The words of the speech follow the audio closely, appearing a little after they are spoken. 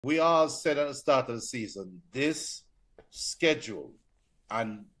We all said at the start of the season, this schedule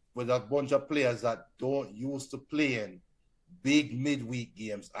and with a bunch of players that don't used to playing big midweek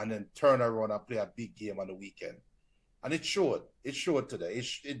games and then turn around and play a big game on the weekend. And it showed. It showed today.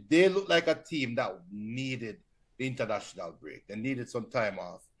 They looked like a team that needed the international break. They needed some time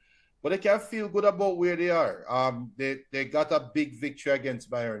off. But they can feel good about where they are. They got a big victory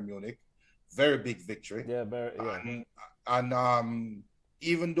against Bayern Munich. Very big victory. Yeah, very, yeah. And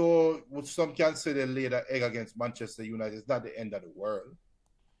even though some can say they laid an egg against Manchester United, it's not the end of the world.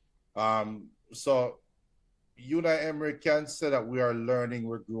 So Unai Emery can say that we are learning,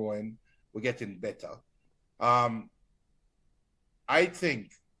 we're growing, we're getting better. I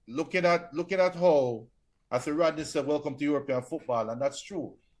think looking at how, as Rodney said, welcome to European football, and that's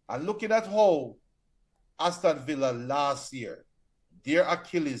true. And looking at how Aston Villa last year, their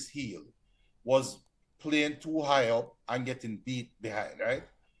Achilles heel was playing too high up and getting beat behind, right?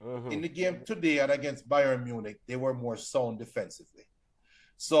 Mm-hmm. In the game today and against Bayern Munich, they were more sound defensively.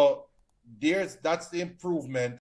 So that's the improvement